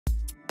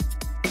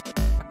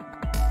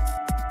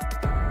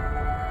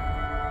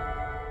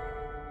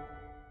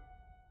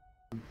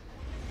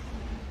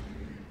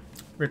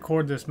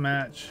record this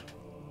match.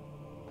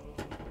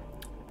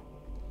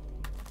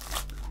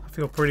 I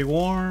feel pretty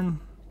warm.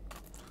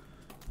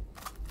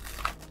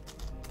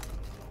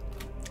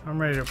 I'm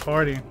ready to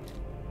party.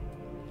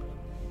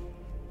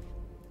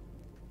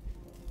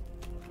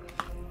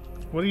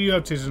 What are you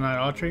up to tonight,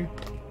 Autry?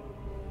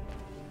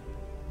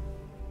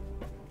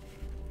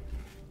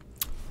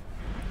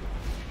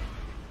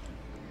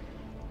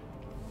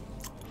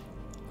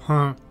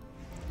 Huh.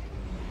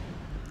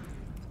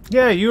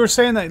 Yeah, you were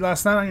saying that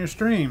last night on your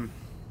stream.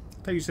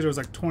 I thought you said it was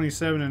like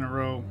 27 in a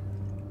row.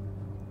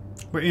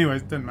 But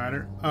anyways, it doesn't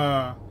matter.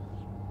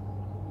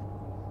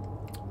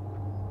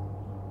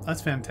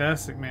 That's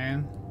fantastic,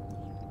 man.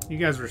 You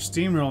guys were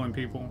steamrolling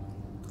people.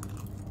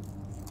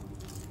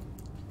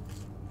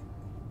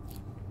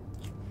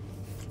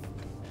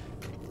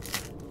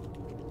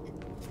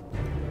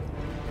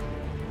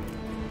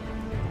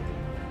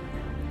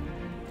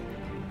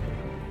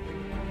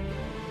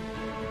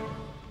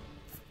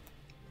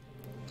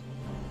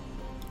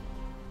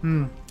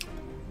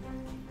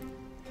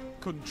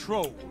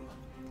 Control.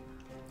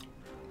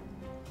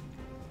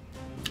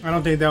 I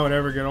don't think that would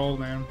ever get old,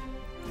 man.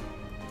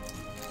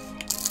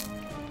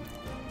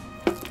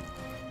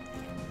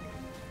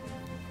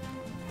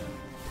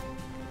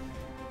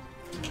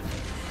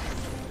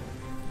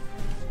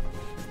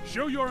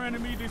 Show your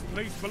enemy this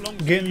place belongs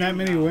to you. Getting that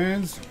many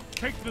wins.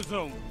 Take the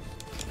zone.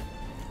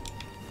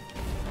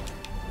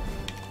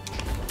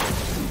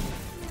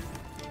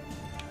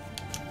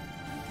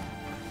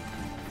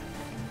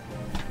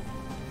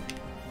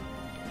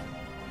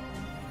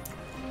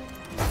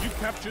 You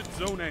captured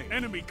Zone A.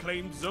 Enemy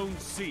claimed Zone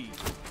C.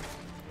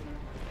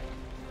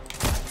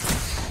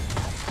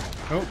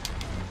 Oh.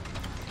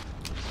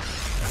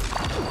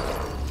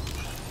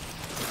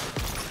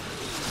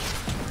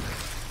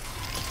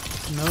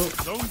 Nope.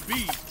 Zone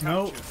B.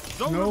 Nope. Captured.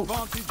 Zone Nope.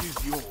 advantage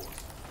is yours.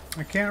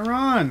 I can't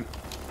run.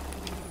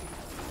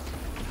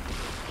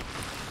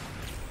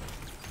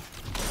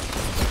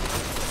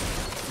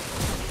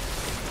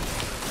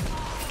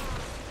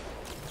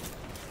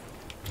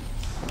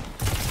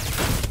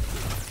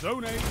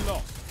 Zone A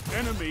lost.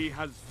 Enemy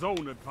has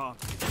zone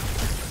advantage.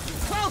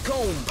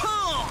 Falcon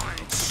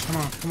punch! Come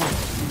on, come on.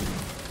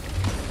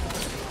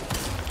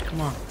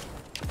 Come on.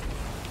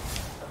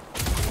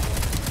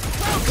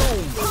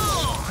 Falcon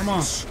punch! Come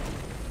on.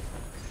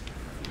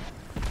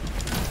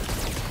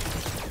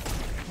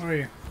 Where are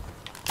you?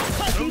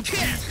 Zone C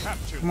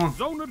captured. Come on.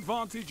 Zone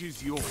advantage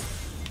is yours.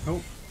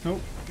 Nope.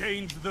 Nope.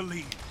 Gained the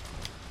lead.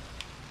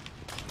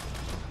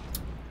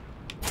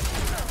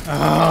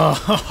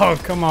 Oh,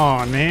 come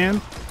on,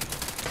 man.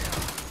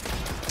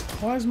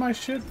 Why is my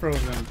shit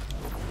frozen?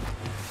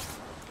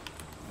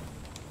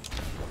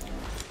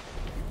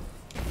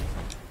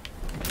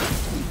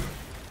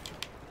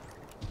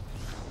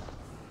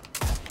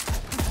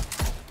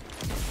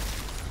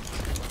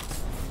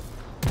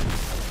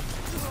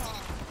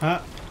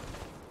 Huh?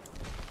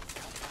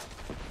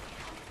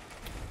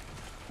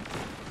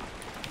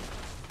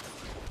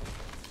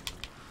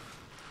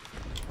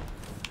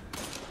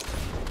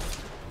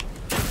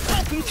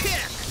 Falcon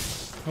kick!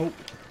 Nope.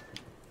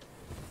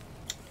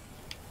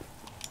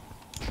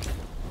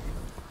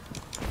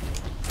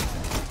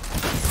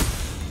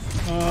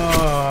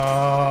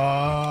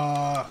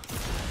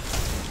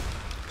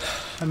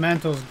 The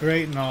mantle's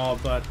great and all,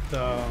 but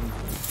felt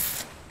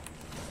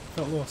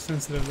a little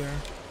sensitive there.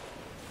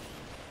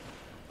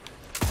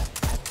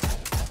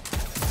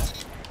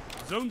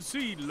 Zone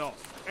C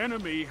lost.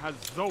 Enemy has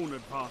zone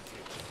advantage.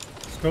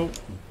 Let's go.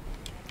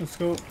 Let's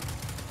go.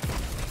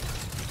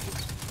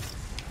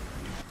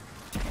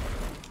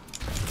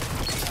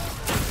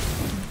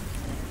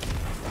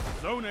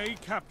 Zone A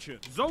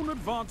captured. Zone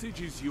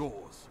advantage is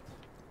yours.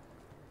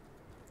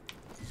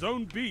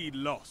 Zone B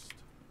lost.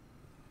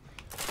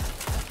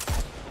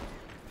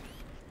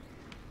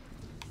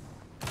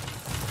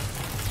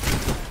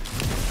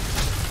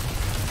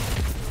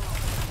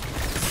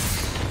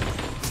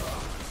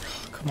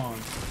 Come on.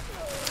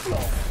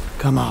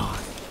 Come on.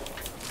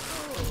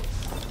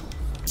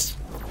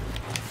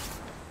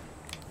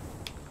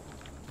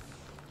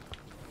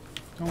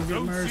 Don't get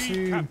Zone C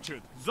mercy.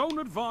 captured. Zone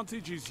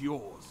advantage is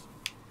yours.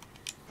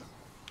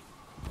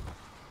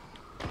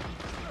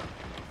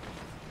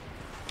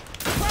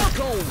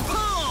 Falcon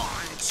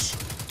punch!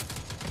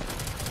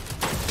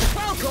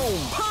 Falcon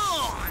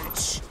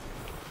punch!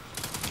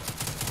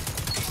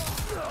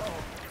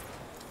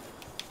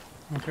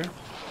 Okay.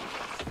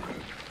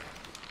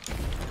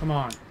 Come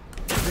on.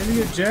 Get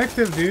the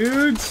objective,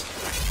 dudes.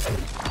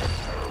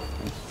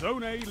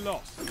 Zone A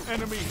lost.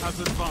 Enemy has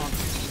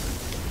advantage.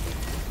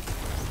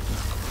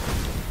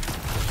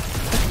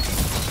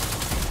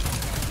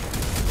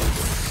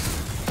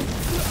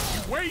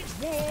 You wage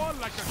war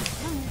like a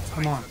true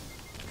titan. Come on.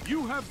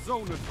 You have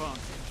zone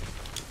advantage.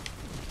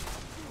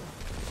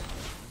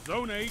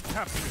 Zone A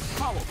captured.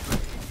 Powerful.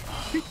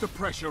 Keep the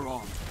pressure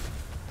on.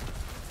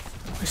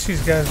 I wish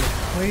these guys would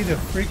play the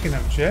freaking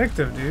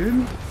objective,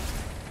 dude.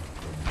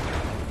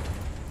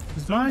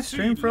 Is my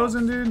stream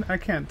frozen, dude? I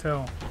can't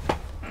tell.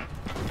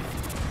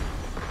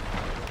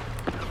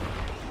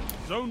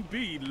 Zone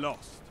B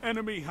lost.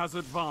 Enemy has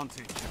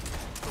advantage.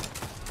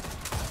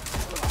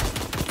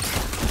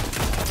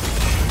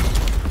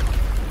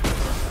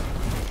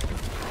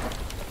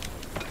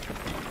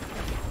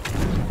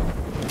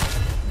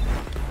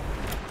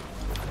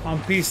 On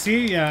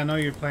PC? Yeah, I know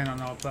you're playing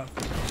on all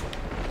platforms.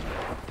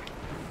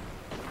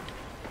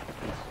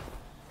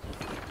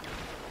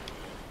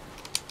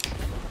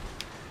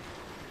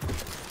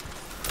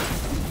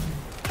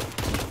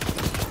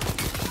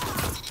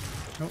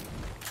 Nope.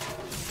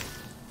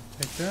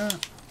 Take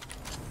that.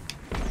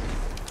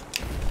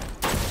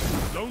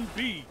 Zone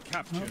B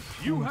captured. Nope,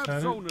 You almost had have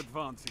it. zone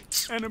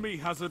advantage. Enemy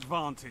has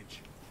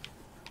advantage.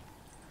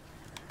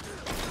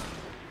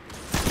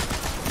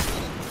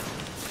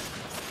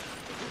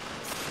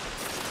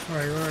 Where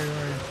are you? Where are you?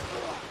 Where are you?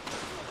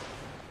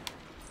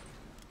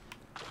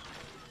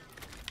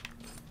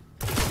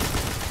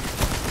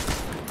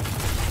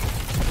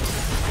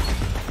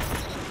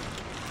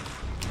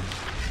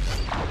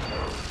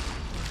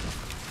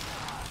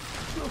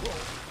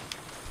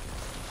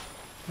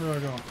 Where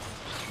do I go?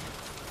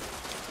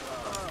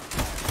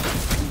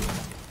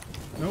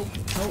 Nope.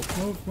 Nope.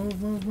 Move.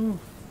 Move. Move. Move.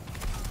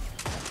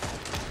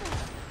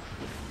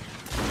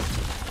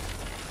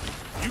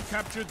 You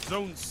captured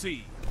Zone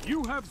C.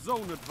 You have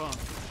zone advantage.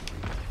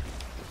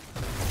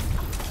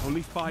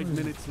 Only 5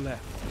 minutes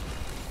left.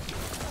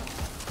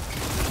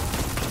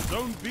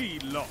 Zone B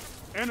lost.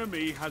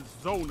 Enemy has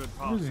zone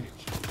Where is he?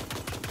 advantage.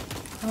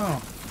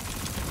 Oh.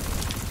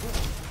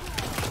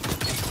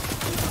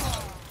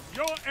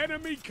 Your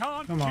enemy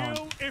can't Come on.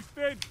 kill if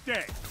they're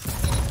dead.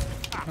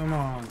 Come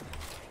on.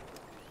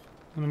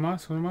 Uno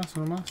más. Uno más.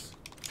 Uno más.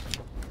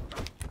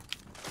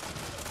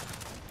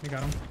 They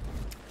got him.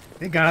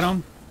 They got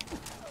him.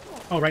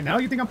 Oh, right now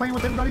you think I'm playing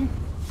with everybody?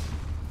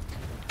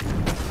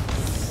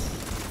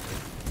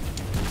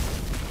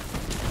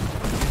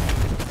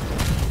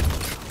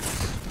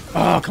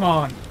 Oh, come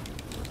on.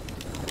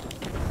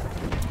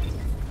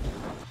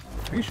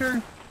 Are you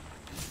sure?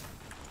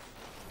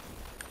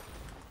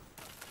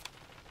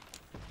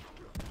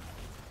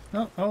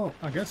 No, oh,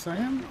 I guess I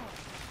am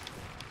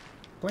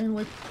playing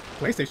with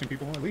PlayStation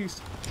people, at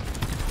least.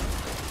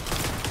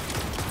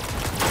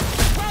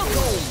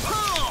 Falcon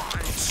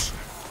punch.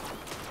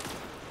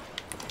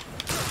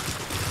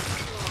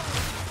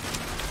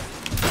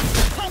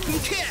 Pumpkin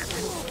kick.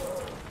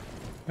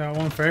 Got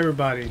one for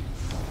everybody.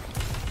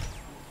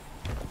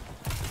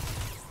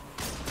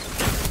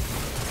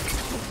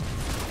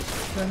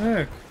 What the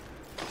heck?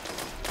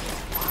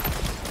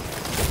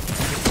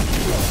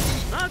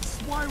 That's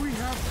why we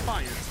have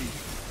fire team.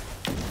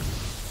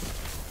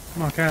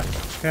 Come on, cat.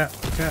 Cat.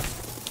 Cat.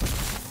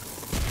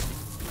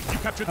 You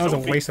captured That was a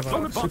Zone B. waste of a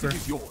Zone advantage super.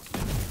 is yours.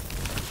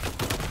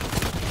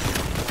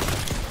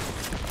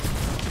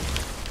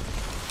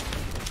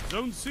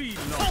 Zone C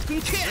lost.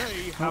 Pumpkin kick.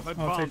 They have I'll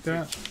advantage. take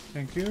that.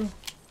 Thank you.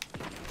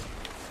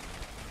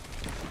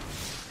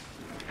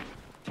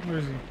 Where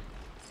is he?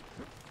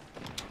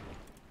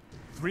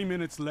 3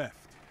 minutes left.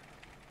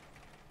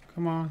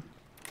 Come on.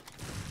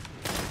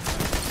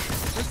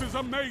 This is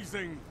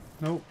amazing.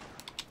 Nope.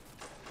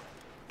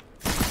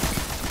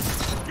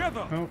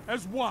 Together Nope.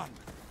 as one.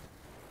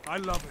 I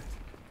love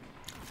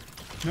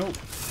it. Nope.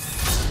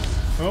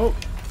 Oh.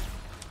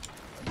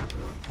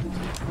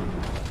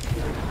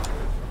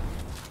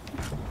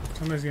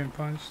 Somebody's getting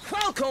punched.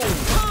 Falcon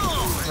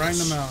punch. Right in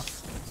the mouth.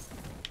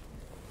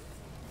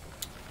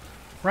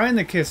 Right in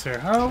the kisser.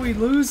 How are we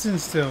losing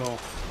still?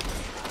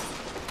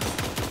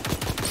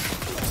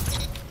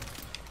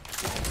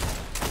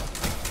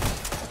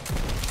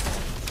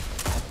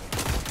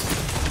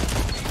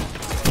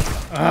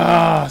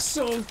 Ah,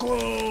 so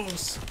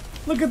close.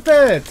 Look at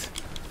that.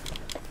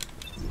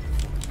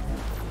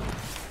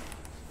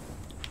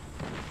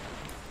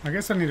 I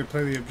guess I need to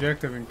play the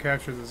objective and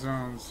capture the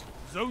zones.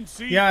 Zone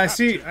C. Yeah, I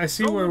captured.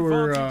 see Zone where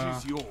we're, advantage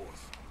is yours.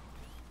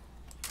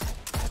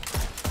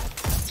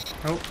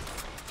 Oh.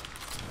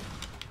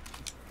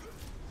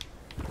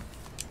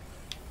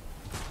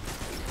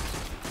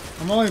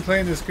 I'm only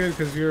playing this good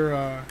because you're,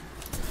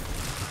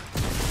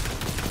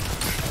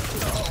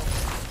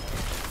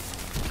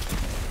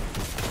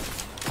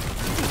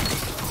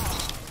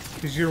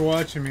 because you're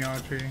watching me,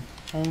 Autry.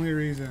 Only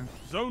reason.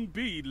 Zone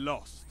B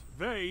lost.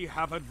 They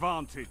have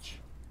advantage.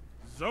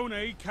 Zone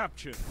A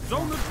captured.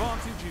 Zone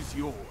advantage is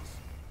yours.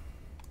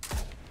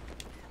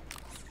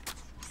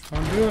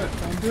 Don't do it.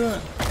 Don't do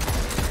it.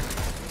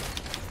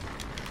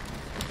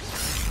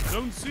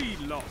 Zone C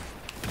lost.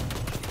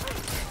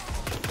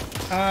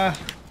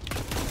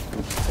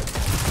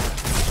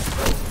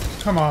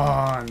 Come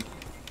on.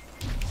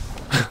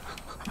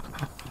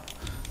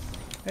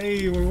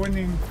 Hey, we're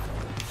winning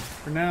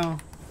for now.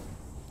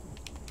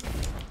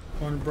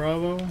 One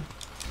Bravo.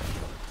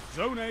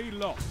 Zone A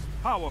lost.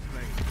 Power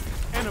play.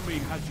 Enemy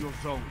has your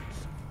zones.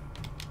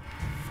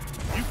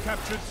 You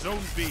captured Zone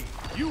B.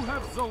 You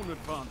have zone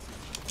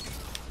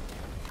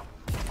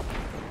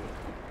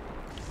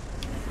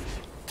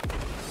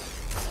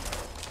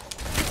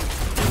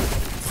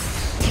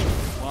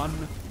advantage.1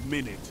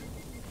 minute.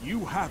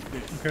 You have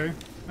this. Okay,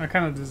 I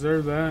kind of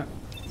deserve that.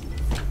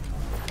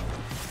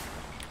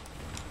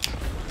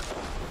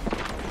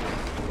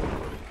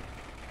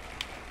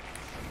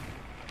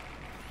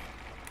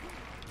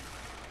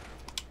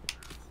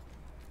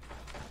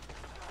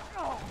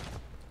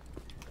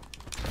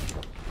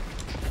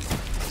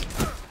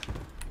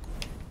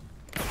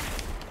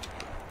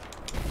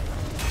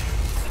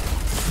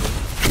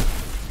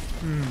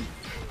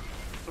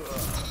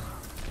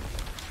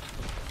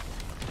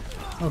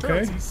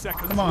 Okay. 30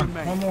 seconds Come on.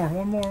 remain.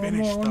 One more.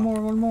 Finish them.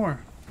 One more.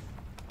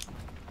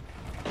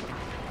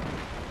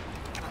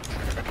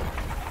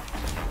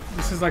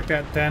 This is like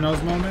that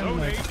Thanos moment. Zone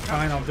Like, A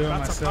fine, I'll do it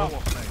captured. That's a myself.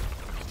 power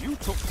play. You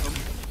took them.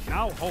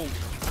 Now hold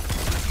them.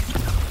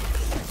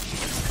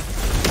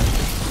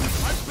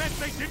 I bet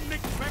they didn't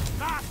expect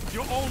that.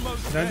 You're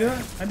almost Did I do there.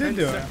 it? I did 10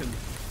 do it. seconds.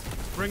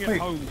 Bring it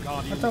Wait, home,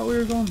 Guardian. I thought we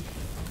were going.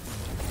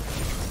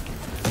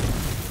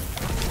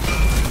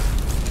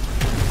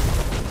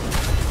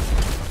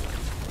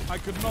 I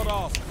could not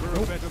ask for a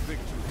better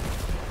victory.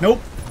 Nope.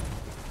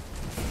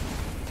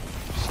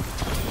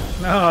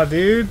 Nah,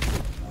 dude.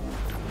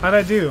 How'd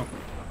I do?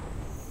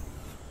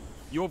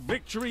 Your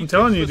victory I'm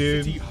telling you, gives the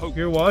dude. city hope,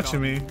 You're watching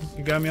Guardian. me.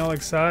 You got me all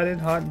excited,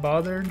 hot and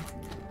bothered.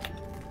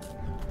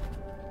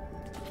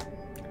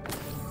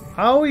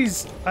 I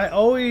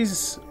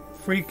always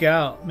freak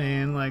out,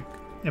 man. Like,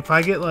 if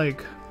I get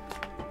like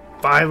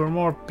 5 or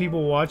more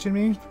people watching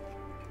me,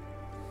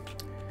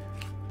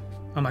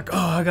 I'm like, oh,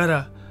 I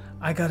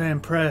gotta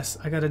impress.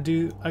 I gotta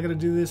do this.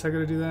 I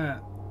gotta do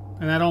that,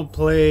 and I don't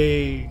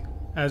play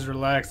as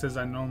relaxed as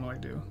I normally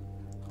do.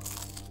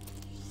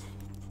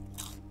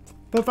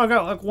 But if I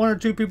got like 1 or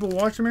 2 people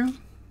watching me,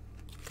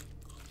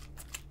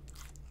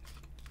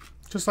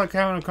 just like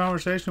having a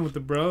conversation with the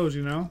bros,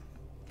 you know.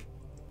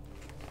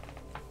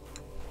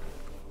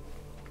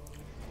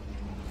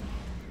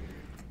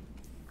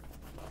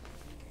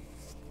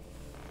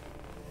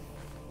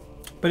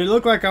 But it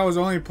looked like I was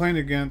only playing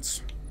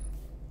against.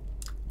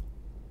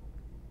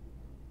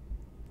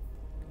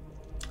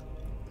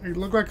 It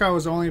looked like I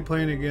was only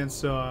playing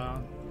against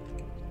Xbox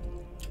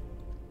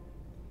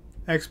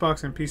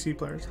and PC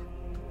players.